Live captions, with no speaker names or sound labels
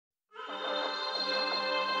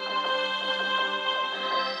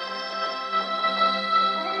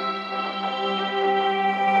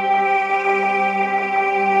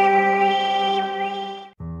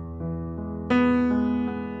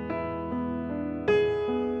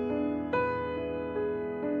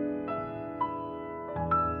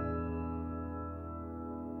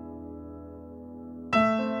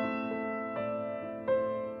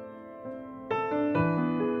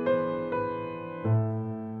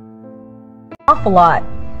awful lot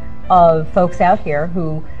of folks out here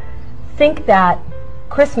who think that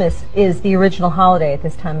Christmas is the original holiday at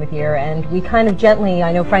this time of year, and we kind of gently,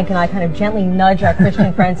 I know Frank and I kind of gently nudge our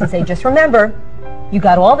Christian friends and say, just remember, you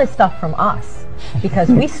got all this stuff from us, because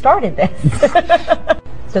we started this.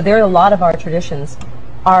 So there are a lot of our traditions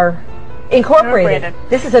are incorporated.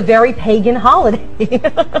 This is a very pagan holiday,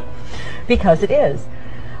 because it is.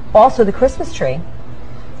 Also, the Christmas tree,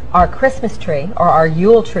 our Christmas tree, or our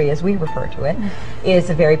Yule tree as we refer to it, is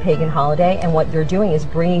a very pagan holiday, and what you're doing is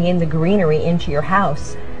bringing in the greenery into your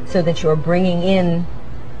house so that you're bringing in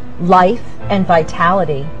life and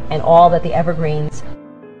vitality and all that the evergreens.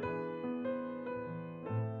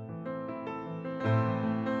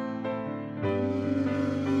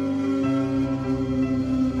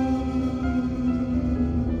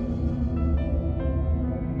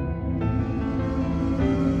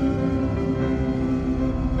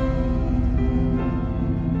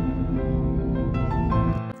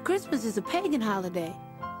 Christmas is a pagan holiday,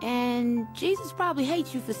 and Jesus probably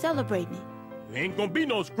hates you for celebrating it. There ain't gonna be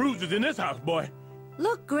no Scrooges in this house, boy.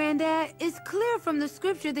 Look, Granddad, it's clear from the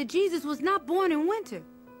scripture that Jesus was not born in winter.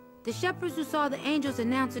 The shepherds who saw the angels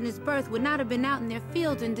announcing his birth would not have been out in their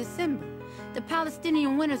fields in December. The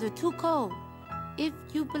Palestinian winters are too cold, if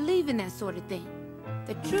you believe in that sort of thing.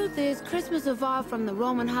 The truth is, Christmas evolved from the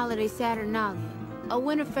Roman holiday Saturnalia, a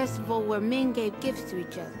winter festival where men gave gifts to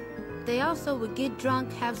each other. They also would get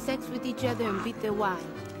drunk, have sex with each other, and beat their wives.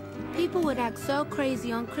 People would act so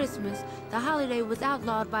crazy on Christmas, the holiday was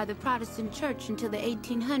outlawed by the Protestant Church until the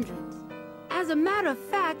 1800s. As a matter of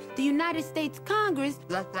fact, the United States Congress...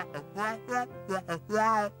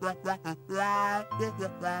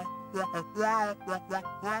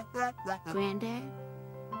 Granddad?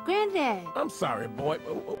 Granddad! I'm sorry, boy.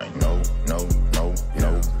 No,